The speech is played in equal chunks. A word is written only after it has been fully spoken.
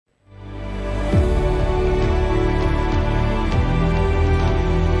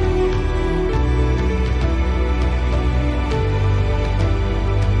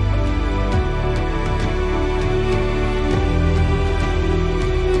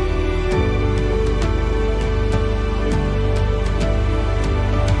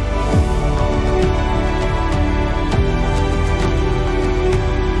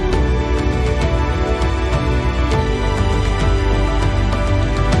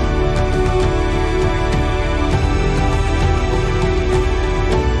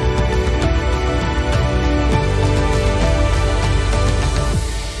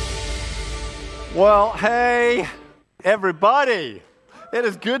Well, hey, everybody. It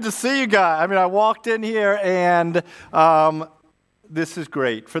is good to see you guys. I mean, I walked in here and this is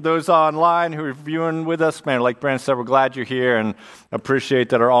great. For those online who are viewing with us, man, like Brandon said, we're glad you're here and appreciate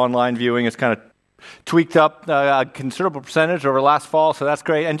that our online viewing is kind of tweaked up a considerable percentage over last fall, so that's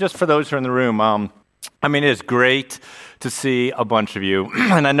great. And just for those who are in the room, I mean, it is great to see a bunch of you.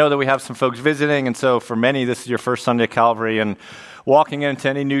 And I know that we have some folks visiting, and so for many, this is your first Sunday at Calvary, and walking into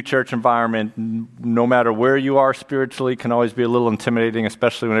any new church environment, no matter where you are spiritually, can always be a little intimidating,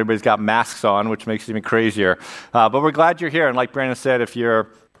 especially when everybody's got masks on, which makes it even crazier. But we're glad you're here, and like Brandon said, if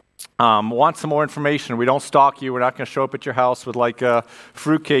you're want some more information, we don't stalk you. We're not going to show up at your house with like a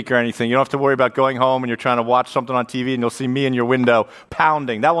fruitcake or anything. You don't have to worry about going home and you're trying to watch something on TV and you'll see me in your window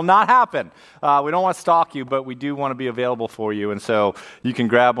pounding. That will not happen. We don't want to stalk you, but we do want to be available for you. And so you can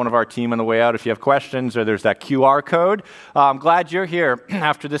grab one of our team on the way out if you have questions, or there's that QR code. I'm glad you're here.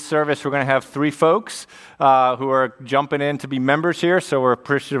 After this service, we're going to have 3 folks who are jumping in to be members here, so we're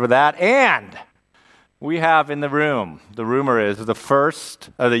appreciative of that. And we have in the room, the rumor is,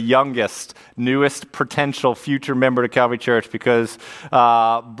 the youngest, newest potential future member to Calvary Church, because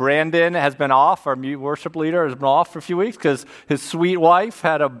Brandon has been off, our worship leader has been off for a few weeks because his sweet wife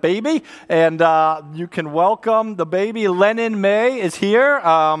had a baby, and you can welcome the baby. Lennon May is here,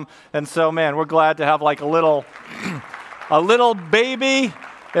 and so, man, we're glad to have like a little baby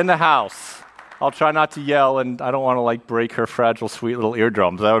in the house. I'll try not to yell, and I don't want to like break her fragile, sweet little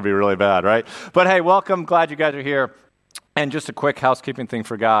eardrums. That would be really bad, right? But hey, welcome. Glad you guys are here. And just a quick housekeeping thing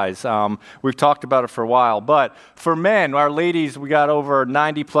for guys. We've talked about it for a while, but for men, our ladies, we got over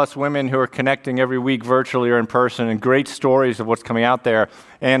 90 plus women who are connecting every week virtually or in person, and great stories of what's coming out there.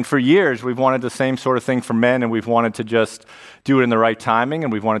 And for years, we've wanted the same sort of thing for men, and we've wanted to just do it in the right timing,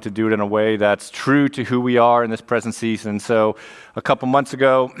 and we've wanted to do it in a way that's true to who we are in this present season. So a couple months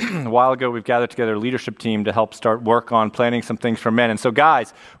ago, a while ago, we've gathered together a leadership team to help start work on planning some things for men. And so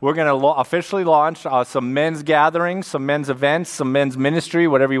guys, we're going to officially launch some men's gatherings, some men's events, some men's ministry,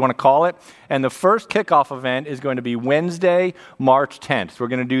 whatever you want to call it. And the first kickoff event is going to be Wednesday, March 10th. We're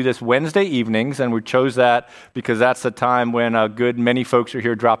going to do this Wednesday evenings, and we chose that because that's the time when a good many folks are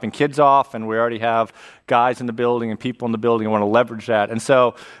here dropping kids off, and we already have guys in the building and people in the building who want to leverage that. And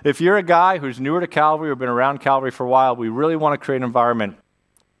so if you're a guy who's newer to Calvary or been around Calvary for a while, we really want to create an environment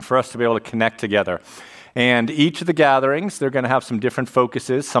for us to be able to connect together. And each of the gatherings, they're going to have some different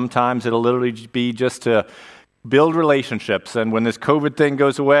focuses. Sometimes it'll literally be just to build relationships, and when this COVID thing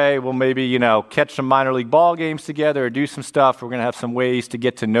goes away, we'll maybe, catch some minor league ball games together or do some stuff. We're going to have some ways to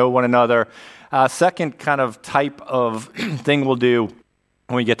get to know one another. Second kind of type of thing we'll do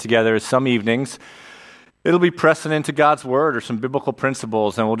when we get together is some evenings, it'll be pressing into God's Word or some biblical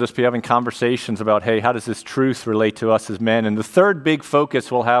principles, and we'll just be having conversations about, hey, how does this truth relate to us as men? And the third big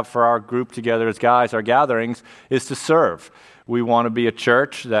focus we'll have for our group together as guys, our gatherings, is to serve. We want to be a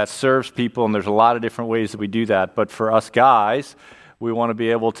church that serves people, and there's a lot of different ways that we do that. But for us guys, we want to be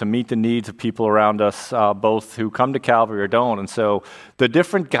able to meet the needs of people around us, both who come to Calvary or don't. And so the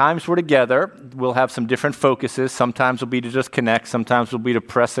different times we're together, we'll have some different focuses. Sometimes it'll be to just connect. Sometimes it'll be to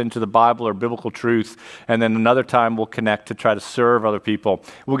press into the Bible or biblical truth. And then another time we'll connect to try to serve other people.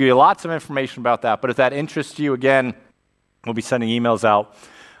 We'll give you lots of information about that. But if that interests you, again, we'll be sending emails out.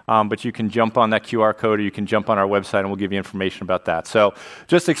 But you can jump on that QR code, or you can jump on our website, and we'll give you information about that. So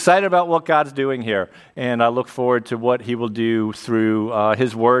just excited about what God's doing here, and I look forward to what he will do through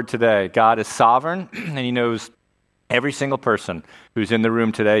his word today. God is sovereign, and he knows every single person who's in the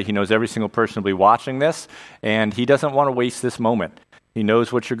room today. He knows every single person who will be watching this, and he doesn't want to waste this moment. He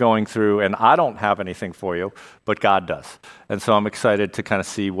knows what you're going through, and I don't have anything for you, but God does. And so I'm excited to kind of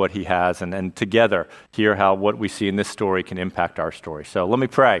see what he has, and together hear how what we see in this story can impact our story. So let me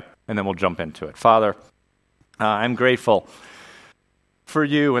pray, and then we'll jump into it. Father, I'm grateful for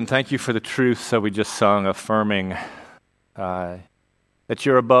you, and thank you for the truths that we just sung, affirming that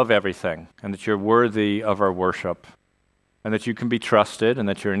you're above everything, and that you're worthy of our worship, and that you can be trusted, and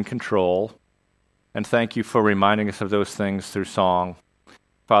that you're in control. And thank you for reminding us of those things through song.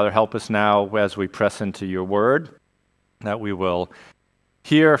 Father, help us now as we press into your word, that we will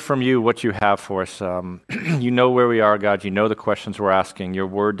hear from you what you have for us. You know where we are, God. You know the questions we're asking. Your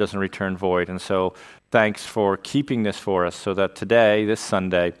word doesn't return void. And so thanks for keeping this for us so that today, this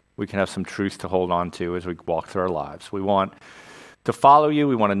Sunday, we can have some truth to hold on to as we walk through our lives. We want to follow you.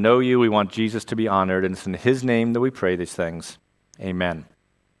 We want to know you. We want Jesus to be honored. And it's in his name that we pray these things. Amen.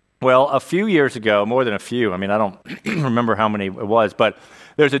 Well, a few years ago, more than a few, I don't remember how many it was, but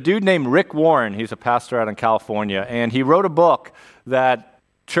there's a dude named Rick Warren. He's a pastor out in California, and he wrote a book that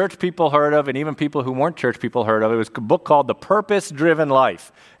church people heard of, and even people who weren't church people heard of. It was a book called The Purpose-Driven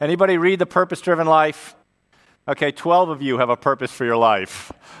Life. Anybody read The Purpose-Driven Life? Okay, 12 of you have a purpose for your life.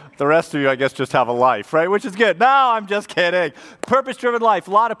 The rest of you, I guess, just have a life, right? Which is good. No, I'm just kidding. Purpose-Driven Life.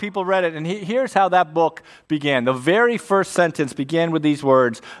 A lot of people read it, and here's how that book began. The very first sentence began with these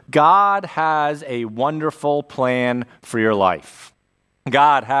words: God has a wonderful plan for your life.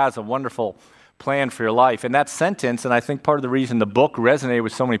 God has a wonderful plan for your life. And that sentence, and I think part of the reason the book resonated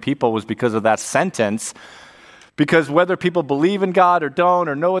with so many people was because of that sentence. Because whether people believe in God or don't,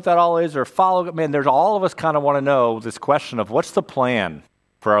 or know what that all is, or follow it, man, there's all of us kind of want to know this question of what's the plan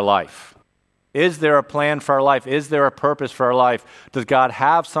for our life? Is there a plan for our life? Is there a purpose for our life? Does God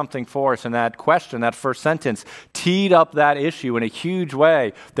have something for us? And that question, that first sentence, teed up that issue in a huge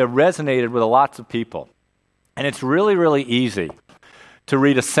way that resonated with lots of people. And it's really, really easy to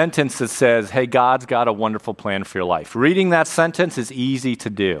read a sentence that says, hey, God's got a wonderful plan for your life. Reading that sentence is easy to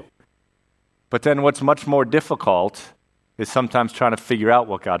do. But then what's much more difficult is sometimes trying to figure out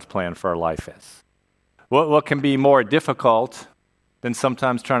what God's plan for our life is. What can be more difficult than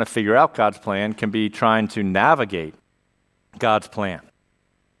sometimes trying to figure out God's plan can be trying to navigate God's plan.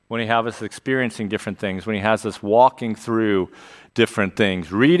 When He has us experiencing different things, when He has us walking through different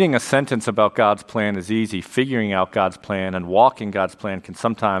things. Reading a sentence about God's plan is easy. Figuring out God's plan and walking God's plan can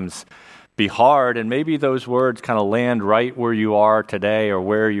sometimes be hard, and maybe those words kind of land right where you are today or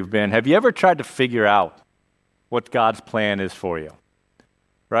where you've been. Have you ever tried to figure out what God's plan is for you?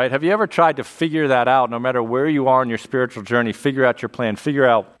 Right? Have you ever tried to figure that out, no matter where you are in your spiritual journey, figure out your plan, figure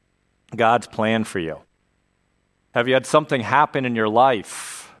out God's plan for you? Have you had something happen in your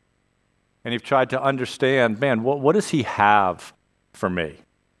life, and you've tried to understand, man, what does He have for me?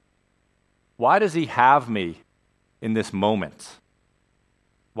 Why does He have me in this moment?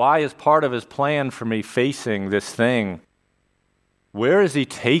 Why is part of His plan for me facing this thing? Where is He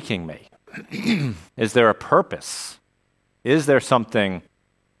taking me? Is there a purpose? Is there something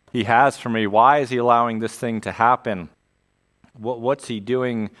He has for me? Why is He allowing this thing to happen? What's He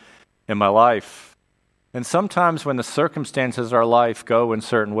doing in my life? And sometimes when the circumstances of our life go in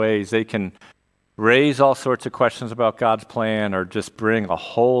certain ways, they can raise all sorts of questions about God's plan or just bring a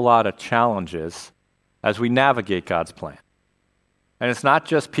whole lot of challenges as we navigate God's plan. And it's not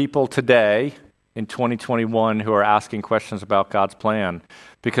just people today in 2021 who are asking questions about God's plan,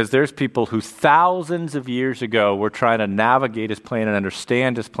 because there's people who thousands of years ago were trying to navigate His plan and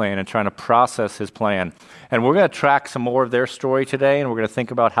understand His plan and trying to process His plan. And we're going to track some more of their story today, and we're going to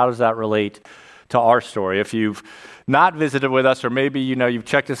think about how does that relate to our story. If you've not visited with us, or maybe you've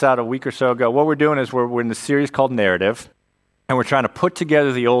checked us out a week or so ago, what we're doing is we're in this series called Narrative, and we're trying to put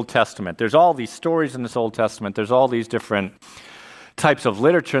together the Old Testament. There's all these stories in this Old Testament. There's all these different types of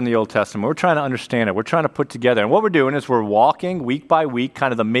literature in the Old Testament. We're trying to understand it. We're trying to put together. And what we're doing is we're walking week by week,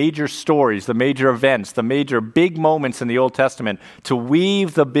 kind of the major stories, the major events, the major big moments in the Old Testament to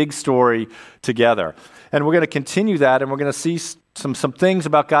weave the big story together. And we're going to continue that, and we're going to see some things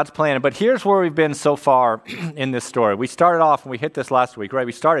about God's plan. But here's where we've been so far in this story. We started off, and we hit this last week, right?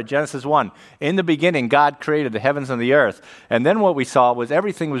 We started Genesis 1. In the beginning, God created the heavens and the earth. And then what we saw was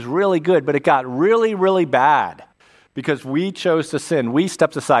everything was really good, but it got really, really bad. Because we chose to sin. We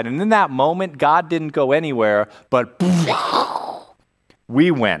stepped aside. And in that moment, God didn't go anywhere, but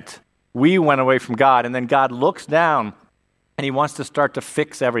we went. We went away from God. And then God looks down, and He wants to start to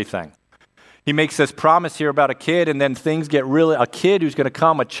fix everything. He makes this promise here about a kid, and then things get a kid who's going to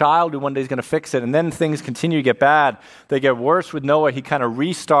come, a child who one day is going to fix it. And then things continue to get bad. They get worse with Noah. He kind of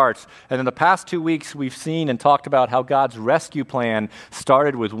restarts. And in the past 2 weeks, we've seen and talked about how God's rescue plan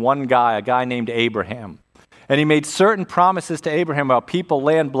started with one guy, a guy named Abraham. And He made certain promises to Abraham about people,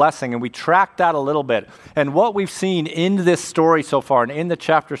 land, blessing, and we tracked that a little bit. And what we've seen in this story so far and in the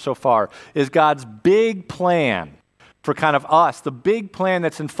chapter so far is God's big plan for kind of us, the big plan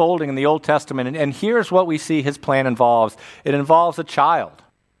that's unfolding in the Old Testament. And here's what we see His plan involves. It involves a child.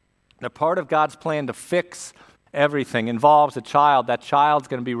 The part of God's plan to fix everything involves a child. That child's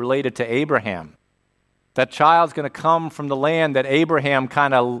going to be related to Abraham. That child's going to come from the land that Abraham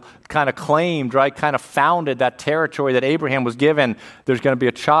kind of claimed, right? Kind of founded that territory that Abraham was given. There's going to be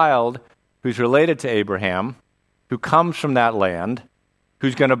a child who's related to Abraham, who comes from that land,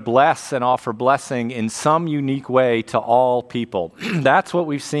 who's going to bless and offer blessing in some unique way to all people. That's what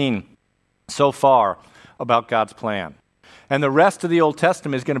we've seen so far about God's plan. And the rest of the Old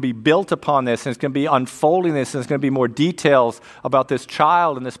Testament is going to be built upon this, and it's going to be unfolding this, and there's going to be more details about this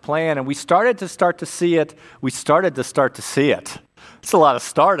child and this plan. And we started to see it. It's a lot of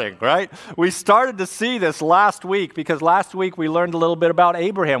starting, right? We started to see this last week, because last week we learned a little bit about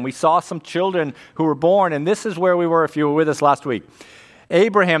Abraham. We saw some children who were born, and this is where we were if you were with us last week.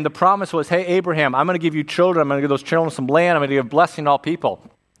 Abraham, the promise was, hey, Abraham, I'm going to give you children. I'm going to give those children some land. I'm going to give blessing to all people.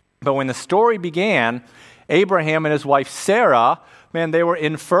 But when the story began, Abraham and his wife Sarah, man, they were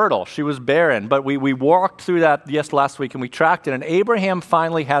infertile. She was barren. But we walked through that last week, and we tracked it. And Abraham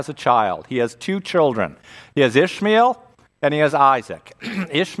finally has a child. He has 2 children. He has Ishmael and he has Isaac.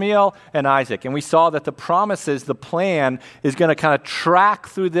 Ishmael and Isaac. And we saw that the promises, the plan, is going to kind of track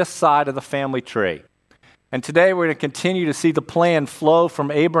through this side of the family tree. And today we're going to continue to see the plan flow from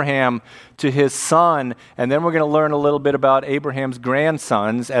Abraham to his son, and then we're going to learn a little bit about Abraham's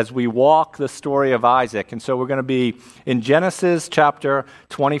grandsons as we walk the story of Isaac. And so we're going to be in Genesis chapter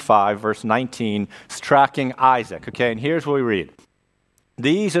 25, verse 19, tracking Isaac. Okay, and here's what we read.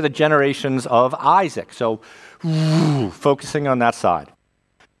 These are the generations of Isaac. So focusing on that side.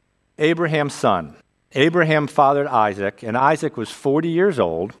 Abraham's son. Abraham fathered Isaac, and Isaac was 40 years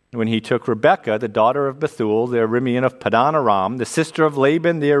old when he took Rebekah, the daughter of Bethuel, the Aramean of Padan Aram, the sister of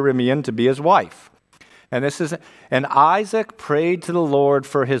Laban the Aramean, to be his wife. And Isaac prayed to the Lord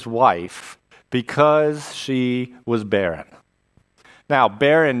for his wife because she was barren. Now,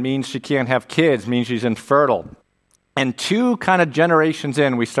 barren means she can't have kids, means she's infertile. And 2 kind of generations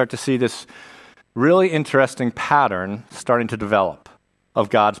in, we start to see this really interesting pattern starting to develop of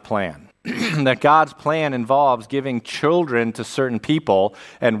God's plan. That God's plan involves giving children to certain people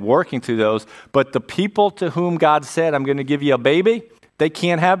and working through those, but the people to whom God said, I'm going to give you a baby, they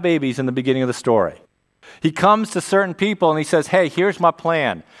can't have babies in the beginning of the story. He comes to certain people and he says, hey, here's my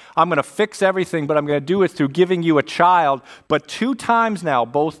plan. I'm going to fix everything, but I'm going to do it through giving you a child. But 2 times now,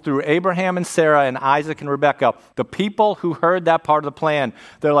 both through Abraham and Sarah and Isaac and Rebekah, the people who heard that part of the plan,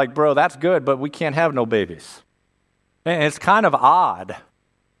 they're like, bro, that's good, but we can't have no babies. And it's kind of odd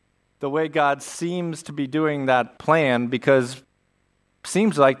the way God seems to be doing that plan, because it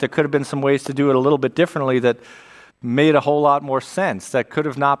seems like there could have been some ways to do it a little bit differently that made a whole lot more sense, that could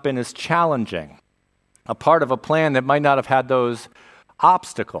have not been as challenging. A part of a plan that might not have had those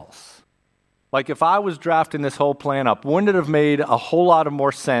obstacles. Like if I was drafting this whole plan up, wouldn't it have made a whole lot of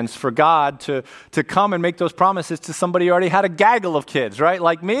more sense for God to come and make those promises to somebody who already had a gaggle of kids, right?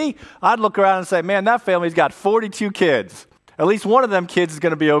 Like me, I'd look around and say, man, that family's got 42 kids. At least one of them kids is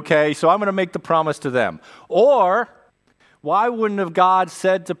going to be okay, so I'm going to make the promise to them. Or, why wouldn't have God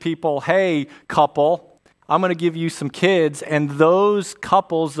said to people, hey, couple, I'm going to give you some kids, and those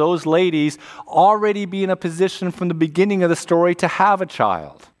couples, those ladies, already be in a position from the beginning of the story to have a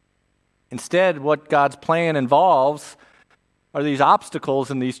child? Instead, what God's plan involves are these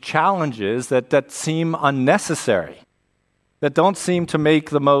obstacles and these challenges that seem unnecessary, that don't seem to make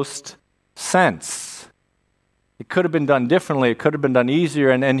the most sense. It could have been done differently. It could have been done easier.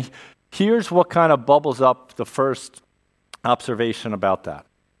 And here's what kind of bubbles up the first observation about that.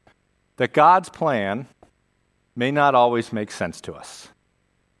 That God's plan may not always make sense to us.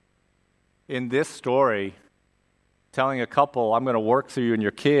 In this story, telling a couple, I'm going to work through you and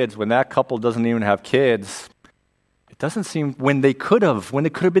your kids, when that couple doesn't even have kids, it doesn't seem, when it could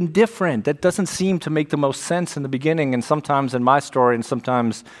have been different, that doesn't seem to make the most sense in the beginning. And sometimes in my story and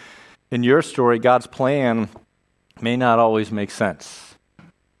sometimes in your story, God's plan may not always make sense.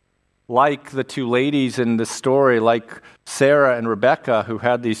 Like the 2 ladies in this story, like Sarah and Rebekah, who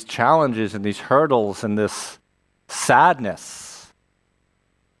had these challenges and these hurdles and this sadness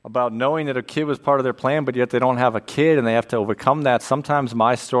about knowing that a kid was part of their plan, but yet they don't have a kid and they have to overcome that. Sometimes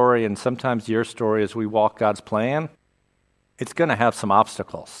my story and sometimes your story as we walk God's plan, it's going to have some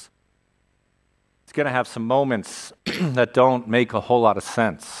obstacles. It's going to have some moments that don't make a whole lot of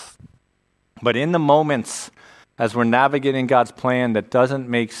sense. But in the moments as we're navigating God's plan that doesn't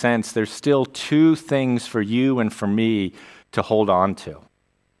make sense, there's still 2 things for you and for me to hold on to.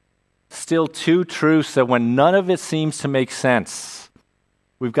 Still 2 truths that when none of it seems to make sense,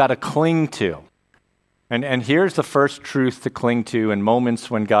 we've got to cling to. And here's the first truth to cling to in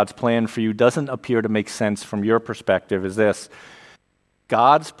moments when God's plan for you doesn't appear to make sense from your perspective is this.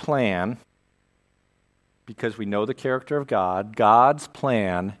 God's plan, because we know the character of God, God's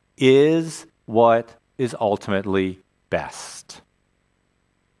plan is what is ultimately best.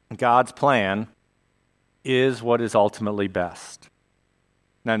 God's plan is what is ultimately best.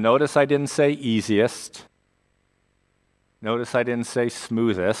 Now, notice I didn't say easiest. Notice I didn't say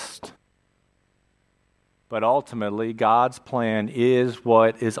smoothest. But ultimately, God's plan is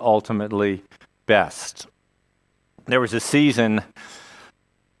what is ultimately best. There was a season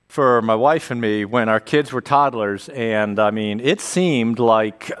for my wife and me when our kids were toddlers, and I mean, it seemed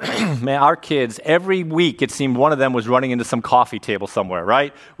like, man, our kids, every week, it seemed one of them was running into some coffee table somewhere,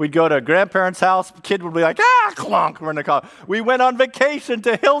 right? We'd go to a grandparent's house, the kid would be like, clunk, we're in the car. We went on vacation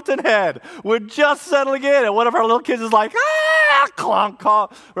to Hilton Head. We're just settling in, and one of our little kids is like, clunk,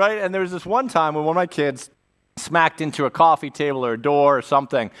 clunk, right? And there was this one time when one of my kids smacked into a coffee table or a door or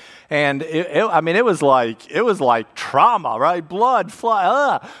something, and it was like trauma, right? Blood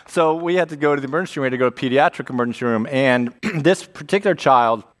fly. So we had to go to the emergency room. We had to go to pediatric emergency room, and this particular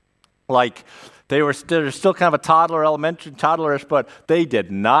child, like, they're still kind of a toddlerish, but they did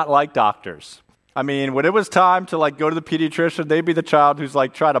not like doctors. I mean, when it was time to go to the pediatrician, they'd be the child who's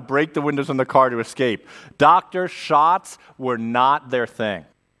trying to break the windows in the car to escape. Doctor shots were not their thing.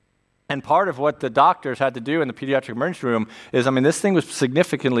 And part of what the doctors had to do in the pediatric emergency room is, this thing was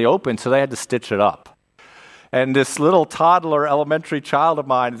significantly open, so they had to stitch it up. And this little toddler elementary child of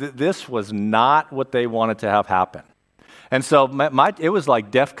mine, this was not what they wanted to have happen. And so it was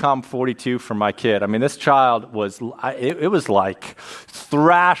like DEFCON 42 for my kid. This child was like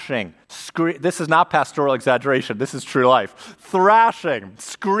thrashing, this is not pastoral exaggeration, this is true life. Thrashing,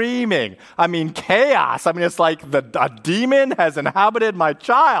 screaming, chaos. It's like a demon has inhabited my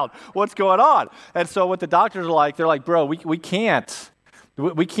child. What's going on? And so what the doctors are like, they're like, bro, we can't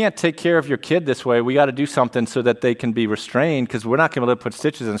take care of your kid this way. We got to do something so that they can be restrained, because we're not going to be able to put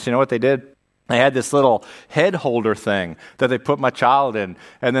stitches in. So you know what they did? They had this little head holder thing that they put my child in.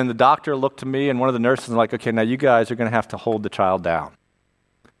 And then the doctor looked to me and one of the nurses was like, okay, now you guys are going to have to hold the child down.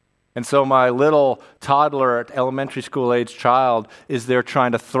 And so my little toddler, elementary school age child is there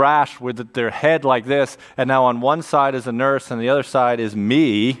trying to thrash with their head like this. And now on one side is a nurse and the other side is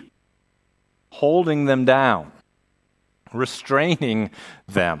me holding them down, restraining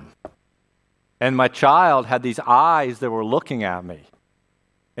them. And my child had these eyes that were looking at me.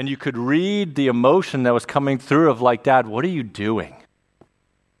 And you could read the emotion that was coming through of Dad, what are you doing?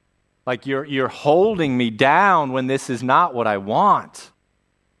 You're holding me down when this is not what I want.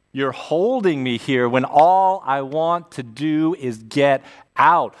 You're holding me here when all I want to do is get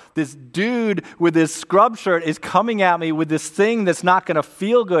out. This dude with this scrub shirt is coming at me with this thing that's not going to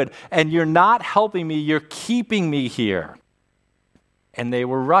feel good, and you're not helping me, you're keeping me here. And they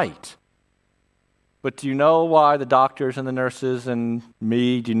were right. But do you know why the doctors and the nurses and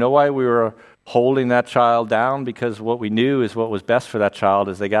me, do you know why we were holding that child down? Because what we knew is what was best for that child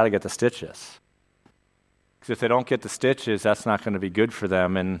is they got to get the stitches. Because if they don't get the stitches, that's not going to be good for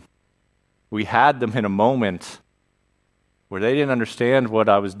them. And we had them in a moment where they didn't understand what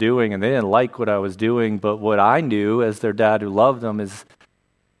I was doing and they didn't like what I was doing. But what I knew as their dad who loved them is,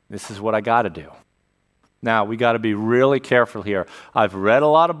 this is what I got to do. Now, we got to be really careful here. I've read a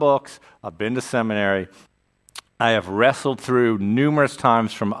lot of books. I've been to seminary. I have wrestled through numerous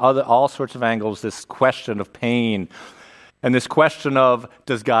times from all sorts of angles this question of pain. And this question of,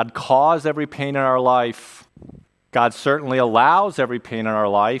 does God cause every pain in our life? God certainly allows every pain in our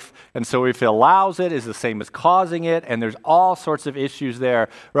life. And so if he allows it, it's the same as causing it. And there's all sorts of issues there,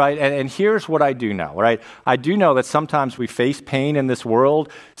 right? And here's what I do know, right? I do know that sometimes we face pain in this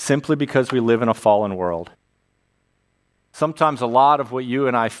world simply because we live in a fallen world. Sometimes a lot of what you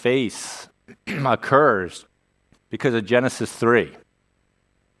and I face occurs because of Genesis 3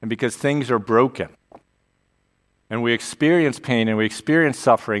 and because things are broken. And we experience pain and we experience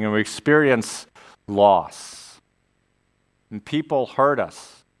suffering and we experience loss. And people hurt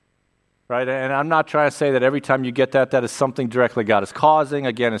us, right? And I'm not trying to say that every time you get that is something directly God is causing.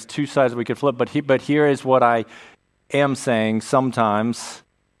 Again, it's two sides we could flip. But here is what I am saying sometimes,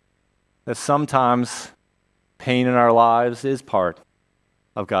 that sometimes pain in our lives is part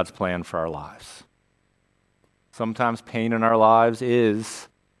of God's plan for our lives. Sometimes pain in our lives is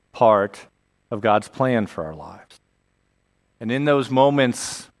part of God's plan for our lives. And in those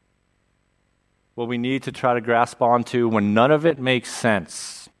moments, what we need to try to grasp onto when none of it makes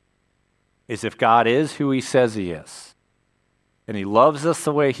sense is if God is who he says he is, and he loves us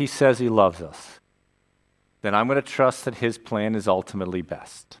the way he says he loves us, then I'm going to trust that his plan is ultimately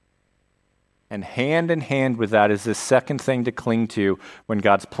best. And hand in hand with that is this second thing to cling to when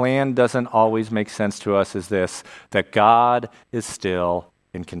God's plan doesn't always make sense to us, is this, that God is still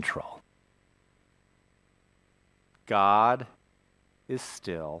in control. God is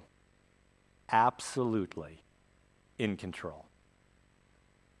still absolutely in control.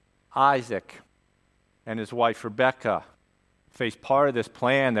 Isaac and his wife Rebekah faced part of this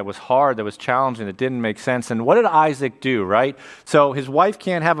plan that was hard, that was challenging, that didn't make sense. And what did Isaac do, right? So his wife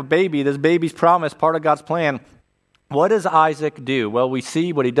can't have a baby. This baby's promised, part of God's plan. What does Isaac do? Well, we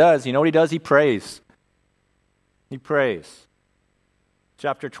see what he does. You know what he does? He prays. He prays.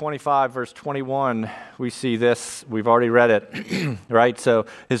 Chapter 25, verse 21, we see this. We've already read it, right? So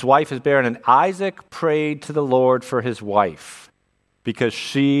his wife is barren, and Isaac prayed to the Lord for his wife because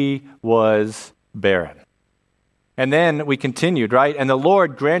she was barren. And then we continued, right? And the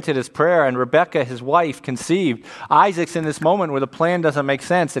Lord granted his prayer, and Rebekah, his wife, conceived. Isaac's in this moment where the plan doesn't make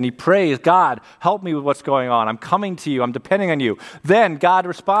sense, and he prays, God, help me with what's going on. I'm coming to you. I'm depending on you. Then God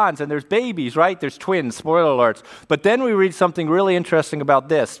responds, and there's babies, right? There's twins, spoiler alerts. But then we read something really interesting about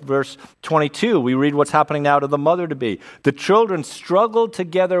this. Verse 22, we read what's happening now to the mother-to-be. The children struggled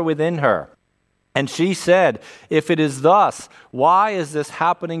together within her. And she said, if it is thus, why is this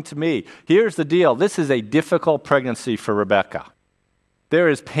happening to me? Here's the deal. This is a difficult pregnancy for Rebekah. There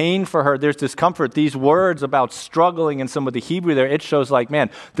is pain for her. There's discomfort. These words about struggling in some of the Hebrew there, it shows like, man,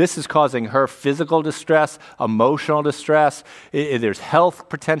 this is causing her physical distress, emotional distress. There's health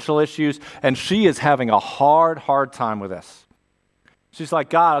potential issues. And she is having a hard time with this. She's like,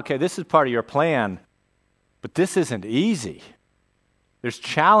 God, okay, this is part of your plan, but this isn't easy. There's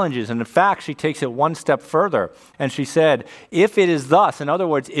challenges, and in fact, she takes it one step further, and she said, if it is thus, in other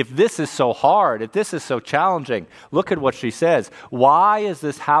words, if this is so hard, if this is so challenging, look at what she says, why is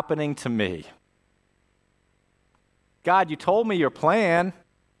this happening to me? God, you told me your plan.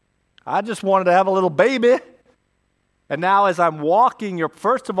 I just wanted to have a little baby. And now as I'm walking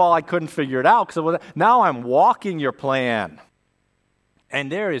first of all, I couldn't figure it out, now I'm walking your plan. And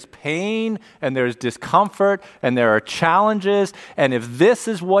there is pain, and there's discomfort, and there are challenges. And if this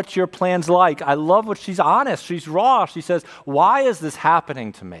is what your plan's like, I love what she's honest. She's raw. She says, why is this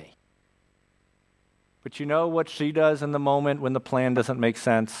happening to me? But you know what she does in the moment when the plan doesn't make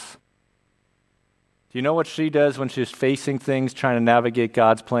sense? Do you know what she does when she's facing things, trying to navigate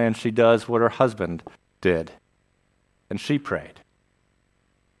God's plan? She does what her husband did. And she prayed.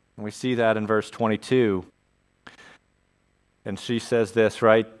 And we see that in verse 22. And she says this,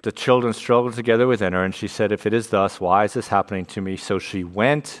 right? The children struggled together within her, and she said, if it is thus, why is this happening to me? So she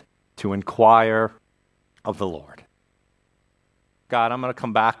went to inquire of the Lord. God, I'm going to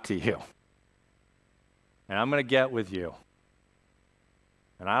come back to you. And I'm going to get with you.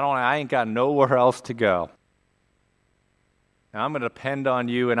 And I ain't got nowhere else to go. And I'm going to depend on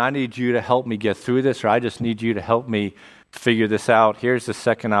you, and I need you to help me get through this, or I just need you to help me figure this out. Here's the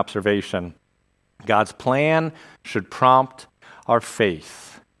second observation. God's plan should prompt our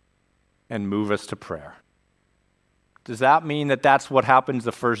faith and move us to prayer. Does that mean that that's what happens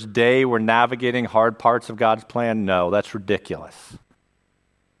the first day we're navigating hard parts of God's plan? No, that's ridiculous.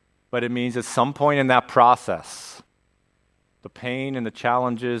 But it means at some point in that process, the pain and the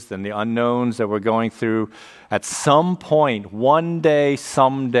challenges and the unknowns that we're going through, at some point, one day,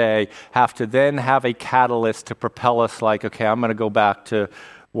 someday, have to then have a catalyst to propel us like, okay, I'm going to go back to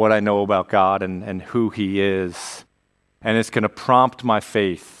what I know about God and who He is. And it's going to prompt my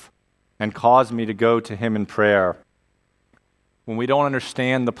faith and cause me to go to Him in prayer. When we don't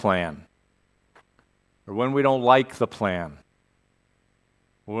understand the plan, or when we don't like the plan,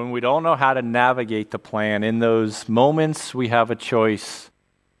 or when we don't know how to navigate the plan, in those moments we have a choice.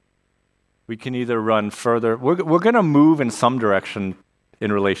 We can either run further. We're going to move in some direction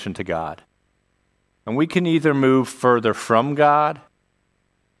in relation to God. And we can either move further from God,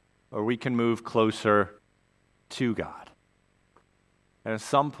 or we can move closer to God. And at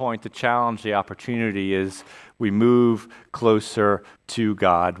some point, the challenge, the opportunity is we move closer to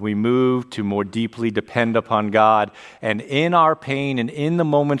God. We move to more deeply depend upon God. And in our pain and in the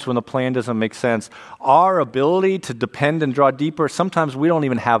moments when the plan doesn't make sense, our ability to depend and draw deeper, sometimes we don't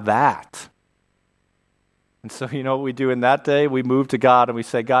even have that. And so you know what we do in that day? We move to God and we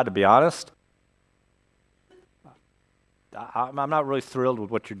say, God, to be honest, I'm not really thrilled with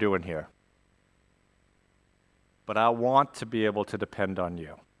what you're doing here. But I want to be able to depend on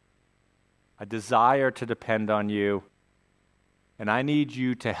you. I desire to depend on you. And I need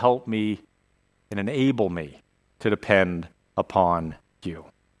you to help me and enable me to depend upon you.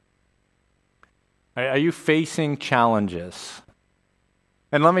 Are you facing challenges?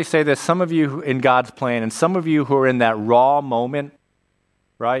 And let me say this, some of you in God's plan, and some of you who are in that raw moment,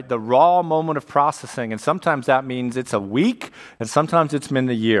 right? The raw moment of processing. And sometimes that means it's a week, and sometimes it's been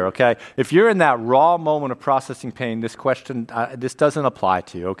a year, okay? If you're in that raw moment of processing pain, this question, this doesn't apply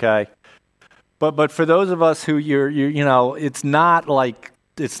to you, okay? But for those of us who it's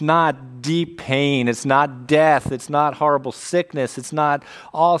not deep pain, it's not death, it's not horrible sickness, it's not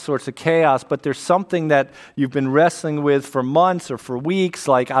all sorts of chaos, but there's something that you've been wrestling with for months or for weeks,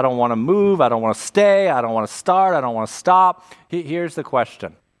 like I don't want to move, I don't want to stay, I don't want to start, I don't want to stop. Here's the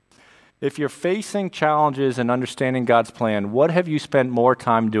question. If you're facing challenges and understanding God's plan, what have you spent more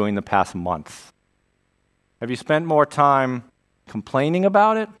time doing the past month? Have you spent more time complaining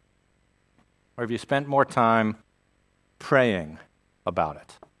about it? Or have you spent more time praying about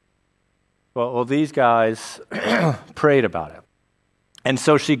it? Well, these guys prayed about it. And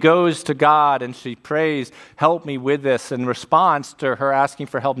so she goes to God and she prays, help me with this. In response to her asking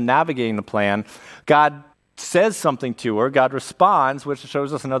for help navigating the plan, God says something to her. God responds, which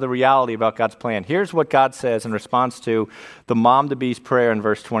shows us another reality about God's plan. Here's what God says in response to the mom-to-be's prayer in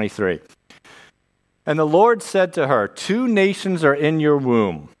verse 23. And the Lord said to her, 2 nations are in your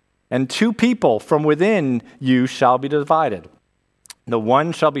womb, and 2 people from within you shall be divided. The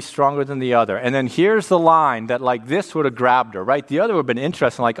one shall be stronger than the other. And then here's the line that like this would have grabbed her, right? The other would have been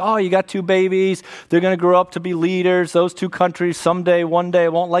interesting, like, oh, you got 2 babies. They're going to grow up to be leaders. Those 2 countries someday, one day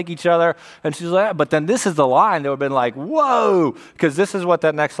won't like each other. And she's like, but then this is the line that would have been like, whoa, because this is what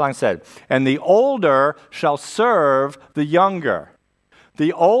that next line said. And the older shall serve the younger.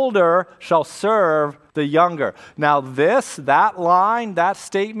 The older shall serve the younger. Now that line, that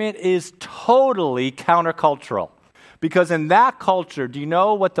statement is totally countercultural. Because in that culture, do you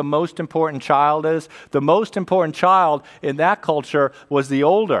know what the most important child is? The most important child in that culture was the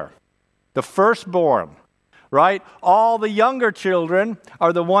older, the firstborn, right? All the younger children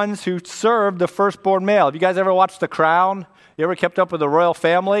are the ones who serve the firstborn male. Have you guys ever watched The Crown? You ever kept up with the royal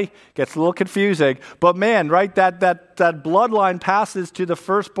family? Gets a little confusing. But man, right, that bloodline passes to the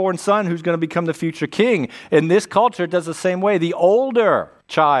firstborn son who's going to become the future king. In this culture, it does the same way. The older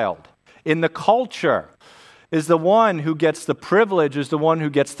child in the culture is the one who gets the privilege, is the one who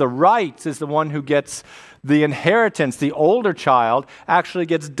gets the rights, is the one who gets the inheritance. The older child actually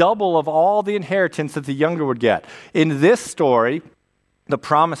gets double of all the inheritance that the younger would get. In this story, the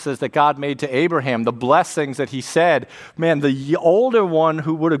promises that God made to Abraham, the blessings that he said, man, the older one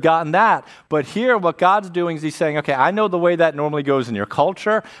who would have gotten that. But here, what God's doing is he's saying, okay, I know the way that normally goes in your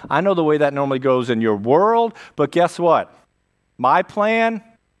culture. I know the way that normally goes in your world. But guess what? My plan,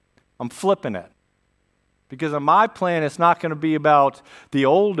 I'm flipping it. Because in my plan, it's not going to be about the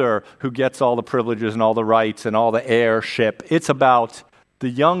older who gets all the privileges and all the rights and all the heirship. It's about the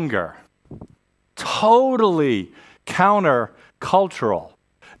younger. Totally counter-cultural.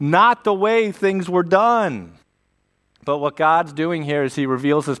 Not the way things were done. But what God's doing here is he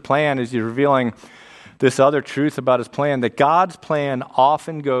reveals his plan, is he's revealing this other truth about his plan, that God's plan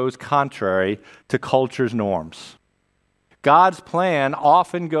often goes contrary to culture's norms. God's plan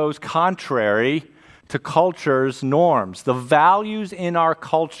often goes contrary to culture's norms, the values in our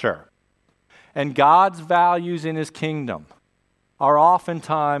culture, and God's values in his kingdom are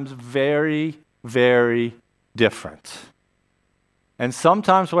oftentimes very, very different. And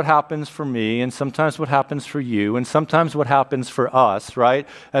sometimes what happens for me, and sometimes what happens for you, and sometimes what happens for us, right,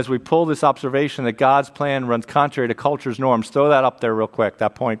 as we pull this observation that God's plan runs contrary to culture's norms, throw that up there real quick,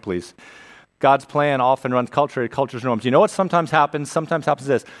 that point, please. God's plan often runs contrary to culture's norms. You know what sometimes happens? Sometimes happens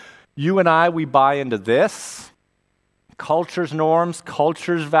this. You and I, we buy into this, culture's norms,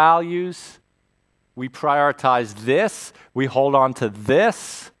 culture's values. We prioritize this, we hold on to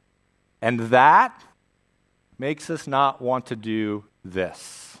this, and that makes us not want to do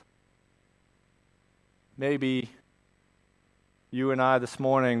this. Maybe you and I this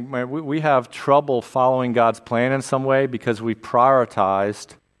morning, we have trouble following God's plan in some way because we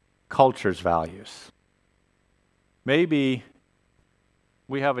prioritized culture's values. Maybe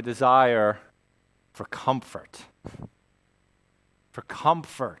we have a desire for comfort, for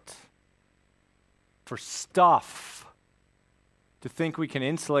stuff, to think we can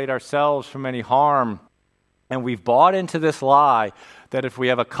insulate ourselves from any harm. And we've bought into this lie that if we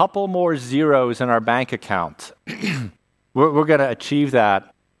have a couple more zeros in our bank account, we're going to achieve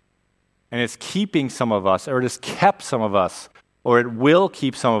that. And it's keeping some of us, or it has kept some of us, or it will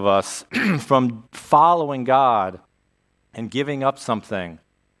keep some of us from following God and giving up something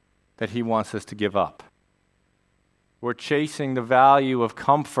that he wants us to give up. We're chasing the value of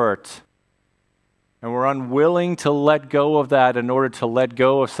comfort, and we're unwilling to let go of that in order to let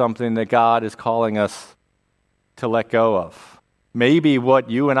go of something that God is calling us to let go of. Maybe what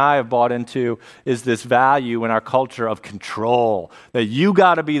you and I have bought into is this value in our culture of control, that you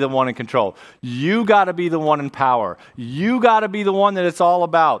got to be the one in control. You got to be the one in power. You got to be the one that it's all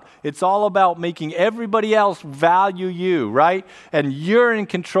about. It's all about making everybody else value you, right? And you're in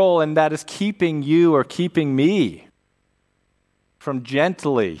control, and that is keeping you or keeping me from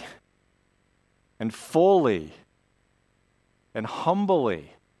gently and fully and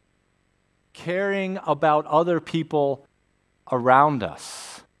humbly caring about other people around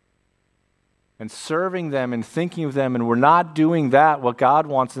us and serving them and thinking of them, and we're not doing that, what God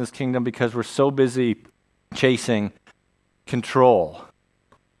wants in his kingdom, because we're so busy chasing control.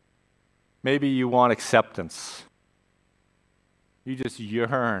 Maybe you want acceptance. You just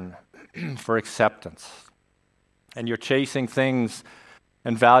yearn for acceptance. And you're chasing things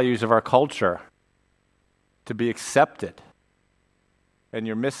and values of our culture to be accepted. and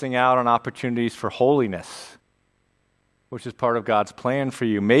you're missing out on opportunities for holiness, which is part of God's plan for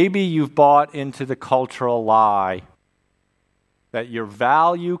you. Maybe you've bought into the cultural lie that your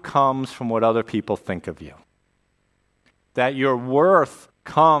value comes from what other people think of you, that your worth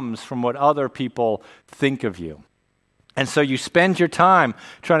comes from what other people think of you. And so you spend your time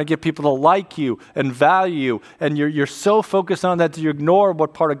trying to get people to like you and value you, and you're so focused on that you ignore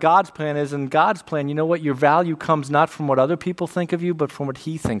what part of God's plan is. And God's plan, you know what? Your value comes not from what other people think of you, but from what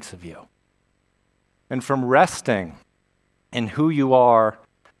He thinks of you. And from resting in who you are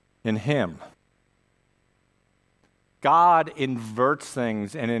in Him. God inverts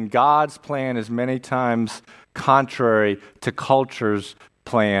things, and in God's plan is many times contrary to culture's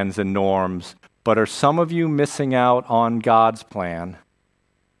plans and norms. But are some of you missing out on God's plan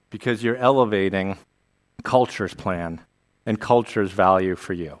because you're elevating culture's plan and culture's value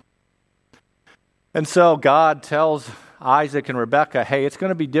for you? And so God tells Isaac and Rebekah, hey, it's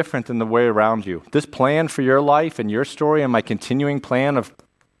going to be different than the way around you. This plan for your life and your story and my continuing plan of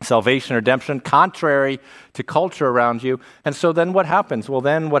salvation, redemption, contrary to culture around you. And so then what happens? Well,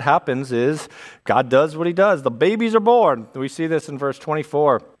 then what happens is God does what He does. The babies are born. We see this in verse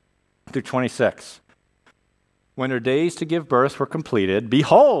 24 through 26. When her days to give birth were completed,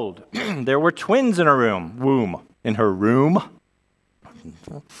 behold, there were twins in her womb. In her room?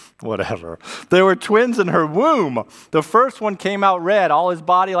 Whatever. There were twins in her womb. The first one came out red, all his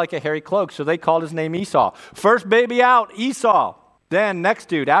body like a hairy cloak, so they called his name Esau. First baby out, Esau. Then, next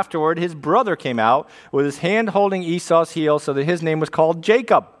dude, afterward, his brother came out with his hand holding Esau's heel, so that his name was called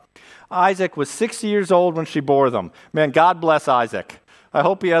Jacob. Isaac was 60 years old when she bore them. Man, God bless Isaac. I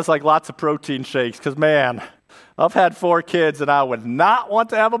hope he has lots of protein shakes, because man, I've had 4 kids and I would not want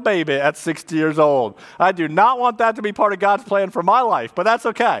to have a baby at 60 years old. I do not want that to be part of God's plan for my life, but that's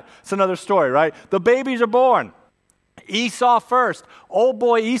okay. It's another story, right? The babies are born. Esau first. Old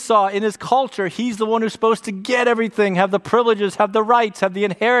boy Esau, in his culture, he's the one who's supposed to get everything, have the privileges, have the rights, have the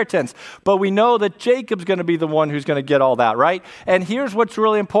inheritance. But we know that Jacob's going to be the one who's going to get all that, right? And here's what's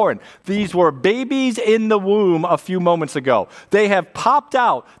really important. These were babies in the womb a few moments ago. They have popped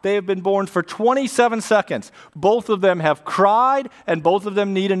out. They have been born for 27 seconds. Both of them have cried, and both of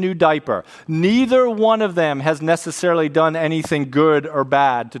them need a new diaper. Neither one of them has necessarily done anything good or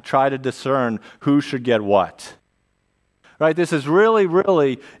bad to try to discern who should get what. Right, this is really,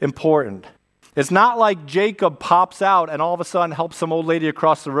 really important. It's not like Jacob pops out and all of a sudden helps some old lady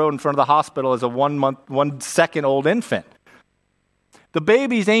across the road in front of the hospital as a 1 second old infant. The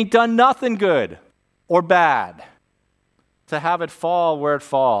babies ain't done nothing good or bad to have it fall where it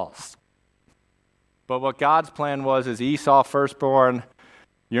falls. But what God's plan was is Esau firstborn,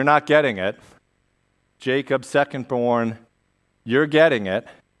 you're not getting it. Jacob secondborn, you're getting it.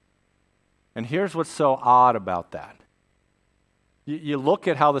 And here's what's so odd about that. You look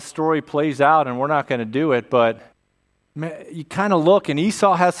at how the story plays out, and we're not going to do it, but you kind of look, and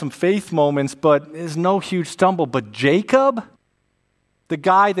Esau has some faith moments, but there's no huge stumble. But Jacob, the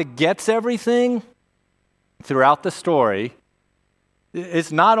guy that gets everything throughout the story,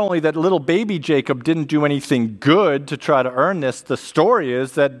 it's not only that little baby Jacob didn't do anything good to try to earn this. The story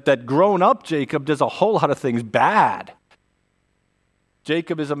is that grown-up Jacob does a whole lot of things bad.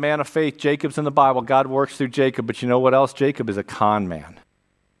 Jacob is a man of faith. Jacob's in the Bible. God works through Jacob. But you know what else? Jacob is a con man.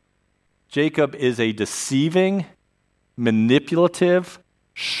 Jacob is a deceiving, manipulative,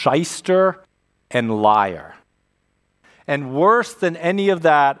 shyster, and liar. And worse than any of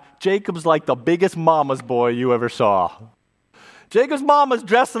that, Jacob's like the biggest mama's boy you ever saw. Jacob's mama's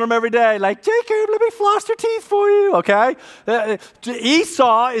dressing him every day, like, Jacob, let me floss your teeth for you, okay?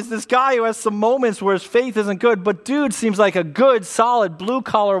 Esau is this guy who has some moments where his faith isn't good, but dude seems like a good, solid,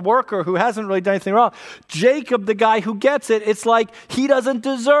 blue-collar worker who hasn't really done anything wrong. Jacob, the guy who gets it, it's like he doesn't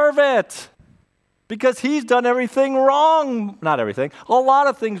deserve it because he's done everything wrong. Not everything, a lot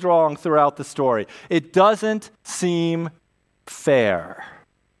of things wrong throughout the story. It doesn't seem fair.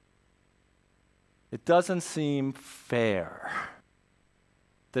 It doesn't seem fair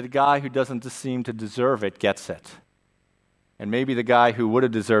that a guy who doesn't seem to deserve it gets it. And maybe the guy who would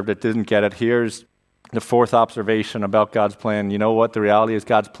have deserved it didn't get it. Here's the fourth observation about God's plan. You know what? The reality is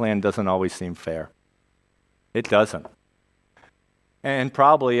God's plan doesn't always seem fair. It doesn't. And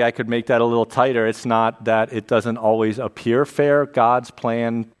probably I could make that a little tighter. It's not that it doesn't always appear fair. God's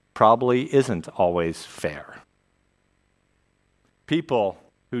plan probably isn't always fair. People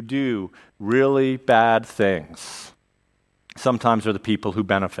who do really bad things sometimes are the people who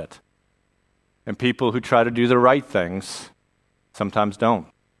benefit. And people who try to do the right things sometimes don't.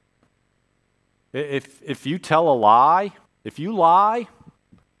 If you tell a lie, if you lie,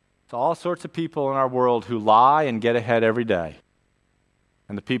 it's all sorts of people in our world who lie and get ahead every day.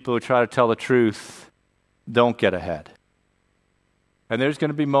 And the people who try to tell the truth don't get ahead. And there's going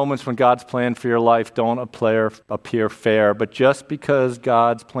to be moments when God's plan for your life don't appear fair, but just because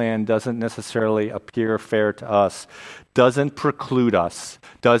God's plan doesn't necessarily appear fair to us doesn't preclude us,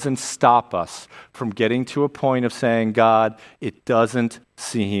 doesn't stop us from getting to a point of saying, God, it doesn't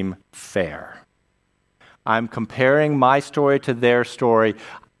seem fair. I'm comparing my story to their story.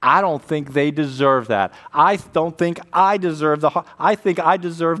 I don't think they deserve that. I don't think I deserve I think I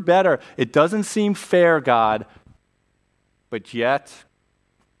deserve better. It doesn't seem fair, God. But yet,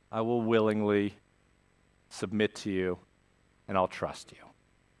 I will willingly submit to you, and I'll trust you.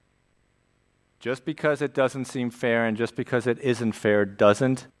 Just because it doesn't seem fair and just because it isn't fair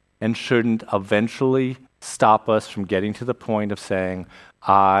doesn't and shouldn't eventually stop us from getting to the point of saying,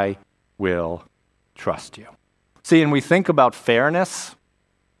 I will trust you. See, and we think about fairness.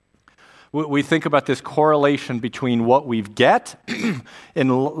 We think about this correlation between what we've get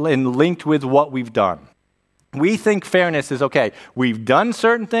and linked with what we've done. We think fairness is, okay, we've done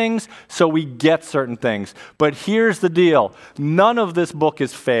certain things, so we get certain things. But here's the deal. None of this book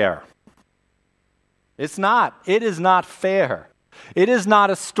is fair. It's not. It is not fair. It is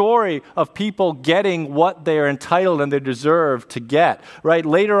not a story of people getting what they are entitled and they deserve to get, right?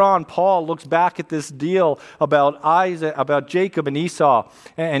 Later on, Paul looks back at this deal about Isaac, about Jacob and Esau,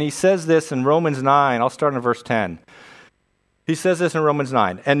 and he says this in Romans 9. I'll start in verse 10. He says this in Romans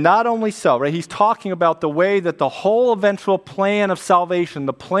 9. And not only so, right? He's talking about the way that the whole eventual plan of salvation,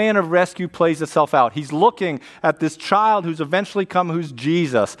 the plan of rescue plays itself out. He's looking at this child who's eventually come, who's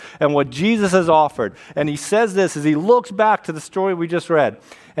Jesus, and what Jesus has offered. And he says this as he looks back to the story we just read.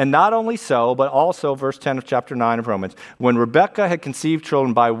 And not only so, but also, verse 10 of chapter 9 of Romans, when Rebekah had conceived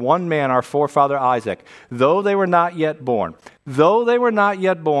children by one man, our forefather Isaac, though they were not yet born,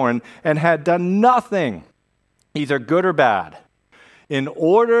 and had done nothing, either good or bad, in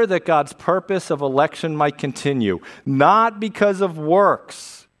order that God's purpose of election might continue, not because of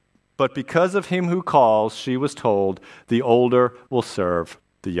works, but because of him who calls, she was told, the older will serve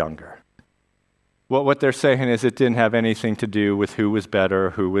the younger. What they're saying is it didn't have anything to do with who was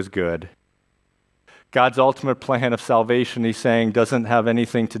better, who was good. God's ultimate plan of salvation, he's saying, doesn't have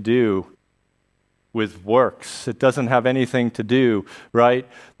anything to do with works. It doesn't have anything to do, right,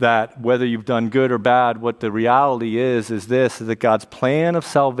 that whether you've done good or bad, what the reality is that God's plan of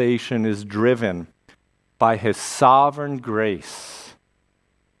salvation is driven by his sovereign grace,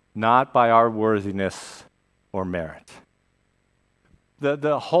 not by our worthiness or merit.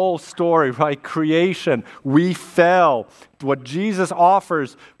 The whole story, right? Creation, we fell. What Jesus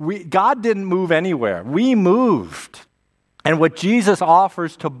offers, God didn't move anywhere. We moved. And what Jesus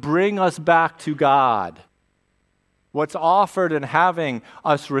offers to bring us back to God, what's offered in having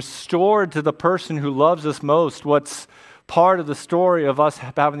us restored to the person who loves us most, what's part of the story of us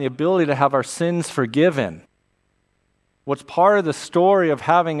having the ability to have our sins forgiven, what's part of the story of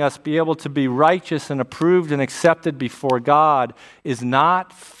having us be able to be righteous and approved and accepted before God is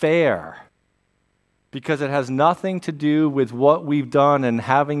not fair, because it has nothing to do with what we've done and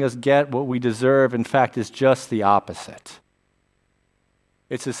having us get what we deserve. In fact, it's just the opposite.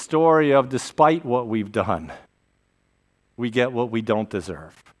 It's a story of, despite what we've done, we get what we don't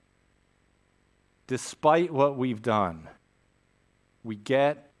deserve. Despite what we've done, we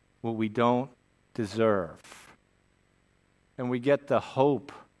get what we don't deserve. And we get the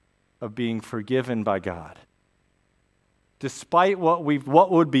hope of being forgiven by God. Despite what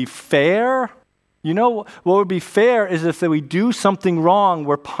would be fair, you know, what would be fair is if we do something wrong,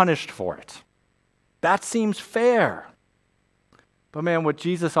 we're punished for it. That seems fair. But man, what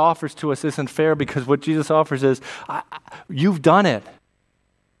Jesus offers to us isn't fair, because what Jesus offers is, you've done it,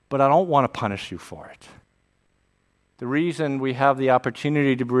 but I don't want to punish you for it. The reason we have the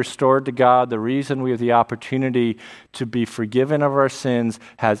opportunity to be restored to God, the reason we have the opportunity to be forgiven of our sins,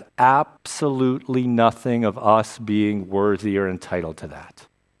 has absolutely nothing of us being worthy or entitled to that.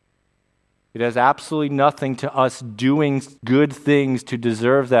 It has absolutely nothing to us doing good things to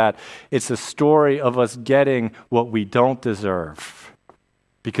deserve that. It's a story of us getting what we don't deserve.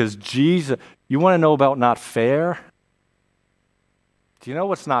 Because Jesus, you want to know about not fair? Do you know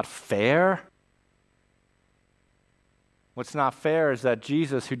what's not fair? What's not fair is that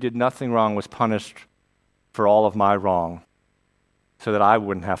Jesus, who did nothing wrong, was punished for all of my wrong so that I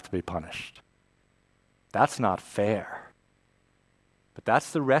wouldn't have to be punished. That's not fair. But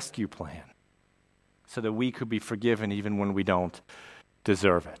that's the rescue plan, so that we could be forgiven even when we don't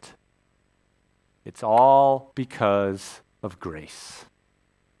deserve it. It's all because of grace.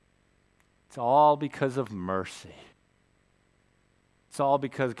 It's all because of mercy. It's all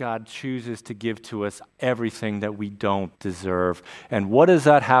because God chooses to give to us everything that we don't deserve. And what does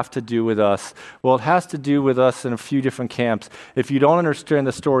that have to do with us? Well, it has to do with us in a few different camps. If you don't understand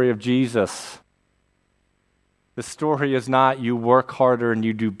the story of Jesus, the story is not you work harder and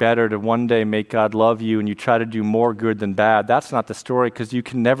you do better to one day make God love you and you try to do more good than bad. That's not the story, because you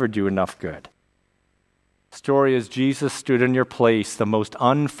can never do enough good. The story is Jesus stood in your place, the most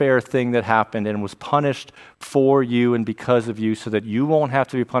unfair thing that happened, and was punished for you and because of you, so that you won't have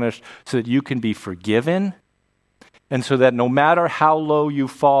to be punished, so that you can be forgiven, and so that no matter how low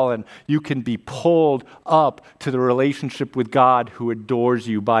you've fallen, you can be pulled up to the relationship with God, who adores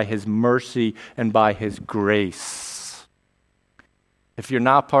you by his mercy and by his grace. If you're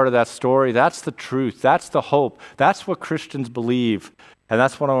not part of that story, that's the truth. That's the hope. That's what Christians believe. And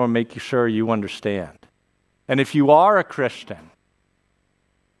that's what I want to make sure you understand. And if you are a Christian,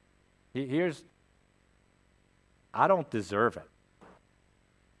 I don't deserve it.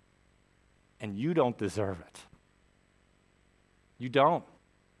 And you don't deserve it. You don't.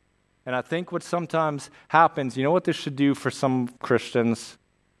 And I think what sometimes happens, you know what this should do for some Christians?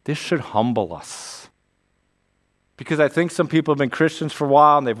 This should humble us. Because I think some people have been Christians for a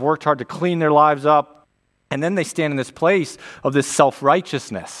while and they've worked hard to clean their lives up, and then they stand in this place of this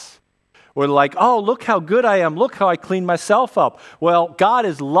self-righteousness. Where they're like, oh, look how good I am. Look how I cleaned myself up. Well, God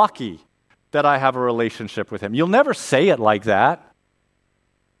is lucky that I have a relationship with him. You'll never say it like that.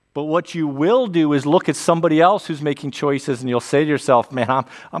 But what you will do is look at somebody else who's making choices, and you'll say to yourself, man,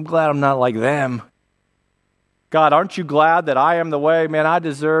 I'm glad I'm not like them. God, aren't you glad that I am the way? Man, I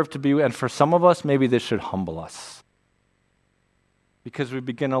deserve to be. And for some of us, maybe this should humble us. Because we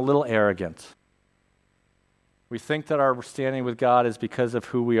begin a little arrogant. We think that our standing with God is because of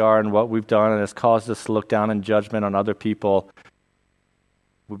who we are and what we've done, and has caused us to look down in judgment on other people.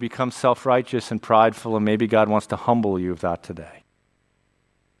 We become self-righteous and prideful, and maybe God wants to humble you of that today.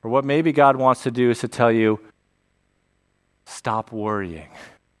 Or what maybe God wants to do is to tell you, stop worrying.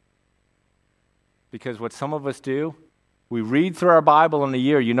 Because what some of us do, we read through our Bible in a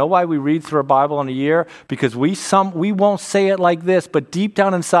year. You know why we read through our Bible in a year? Because we won't say it like this, but deep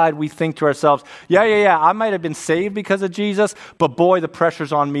down inside we think to ourselves, yeah, I might have been saved because of Jesus, but boy, the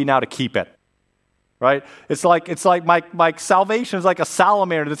pressure's on me now to keep it. Right? It's like my salvation is like a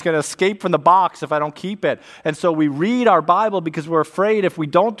salamander that's going to escape from the box if I don't keep it. And so we read our Bible because we're afraid if we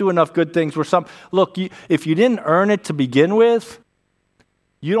don't do enough good things, if you didn't earn it to begin with,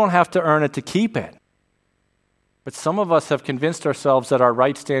 you don't have to earn it to keep it. But some of us have convinced ourselves that our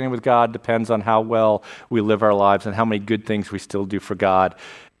right standing with God depends on how well we live our lives and how many good things we still do for God.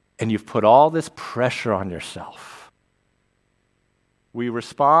 And you've put all this pressure on yourself. We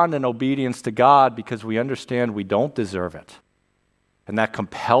respond in obedience to God because we understand we don't deserve it. And that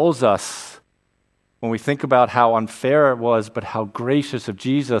compels us, when we think about how unfair it was, but how gracious of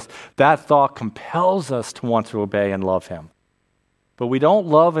Jesus, that thought compels us to want to obey and love him. But we don't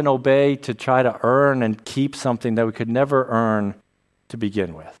love and obey to try to earn and keep something that we could never earn to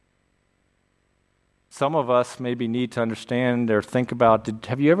begin with. Some of us maybe need to understand or think about,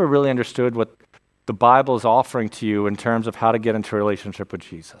 have you ever really understood what the Bible is offering to you in terms of how to get into a relationship with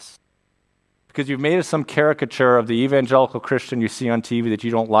Jesus? Because you've made some caricature of the evangelical Christian you see on TV that you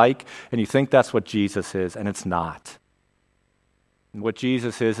don't like, and you think that's what Jesus is, and it's not. And what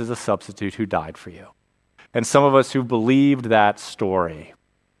Jesus is a substitute who died for you. And some of us who believed that story,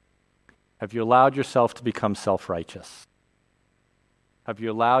 have you allowed yourself to become self-righteous? Have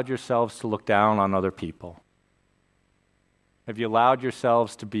you allowed yourselves to look down on other people? Have you allowed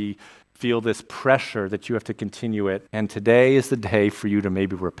yourselves to feel this pressure that you have to continue it? And today is the day for you to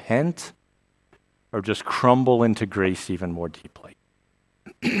maybe repent or just crumble into grace even more deeply.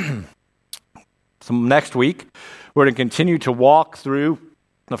 So next week, we're going to continue to walk through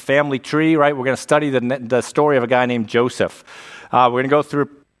the family tree, right? We're going to study the story of a guy named Joseph. We're going to go through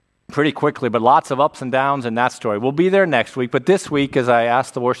pretty quickly, but lots of ups and downs in that story. We'll be there next week, but this week, as I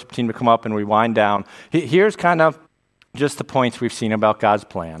ask the worship team to come up and we wind down, here's kind of just the points we've seen about God's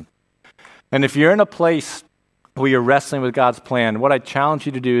plan. And if you're in a place where you're wrestling with God's plan, what I challenge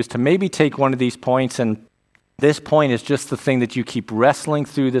you to do is to maybe take one of these points, and this point is just the thing that you keep wrestling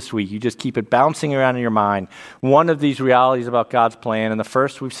through this week. You just keep it bouncing around in your mind. One of these realities about God's plan, and the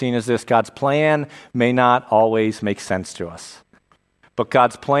first we've seen is this: God's plan may not always make sense to us. But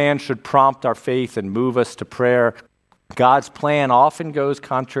God's plan should prompt our faith and move us to prayer. God's plan often goes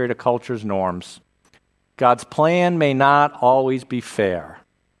contrary to culture's norms. God's plan may not always be fair.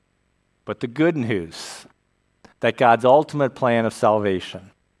 But the good news, that God's ultimate plan of salvation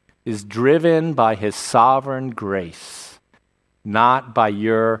is driven by his sovereign grace, not by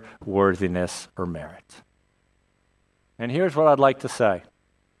your worthiness or merit. And here's what I'd like to say.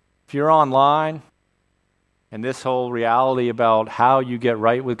 If you're online, and this whole reality about how you get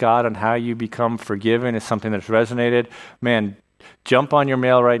right with God and how you become forgiven is something that's resonated, man, jump on your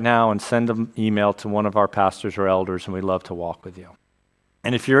mail right now and send an email to one of our pastors or elders, and we'd love to walk with you.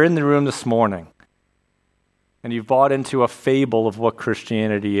 And if you're in the room this morning, and you've bought into a fable of what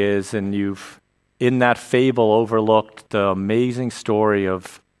Christianity is, and you've, in that fable, overlooked the amazing story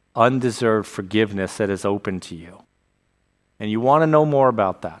of undeserved forgiveness that is open to you, and you want to know more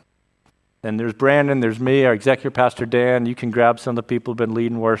about that, then there's Brandon, there's me, our executive pastor Dan. You can grab some of the people who've been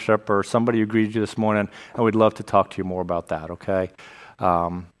leading worship or somebody who greeted you this morning, and we'd love to talk to you more about that, okay?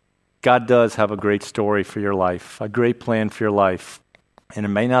 God does have a great story for your life, a great plan for your life, and it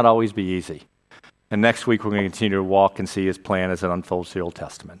may not always be easy. And next week, we're going to continue to walk and see his plan as it unfolds through the Old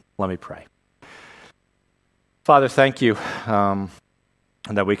Testament. Let me pray. Father, thank you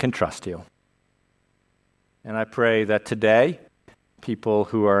that we can trust you. And I pray that today, people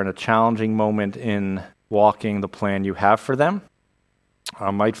who are in a challenging moment in walking the plan you have for them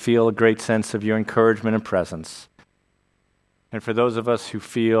might feel a great sense of your encouragement and presence. And for those of us who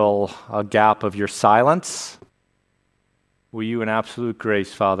feel a gap of your silence, will you in absolute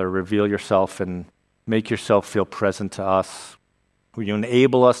grace, Father, reveal yourself and make yourself feel present to us? Will you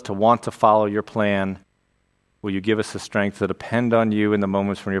enable us to want to follow your plan? Will you give us the strength to depend on you in the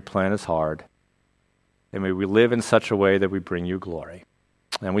moments when your plan is hard? And may we live in such a way that we bring you glory.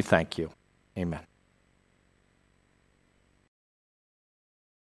 And we thank you. Amen.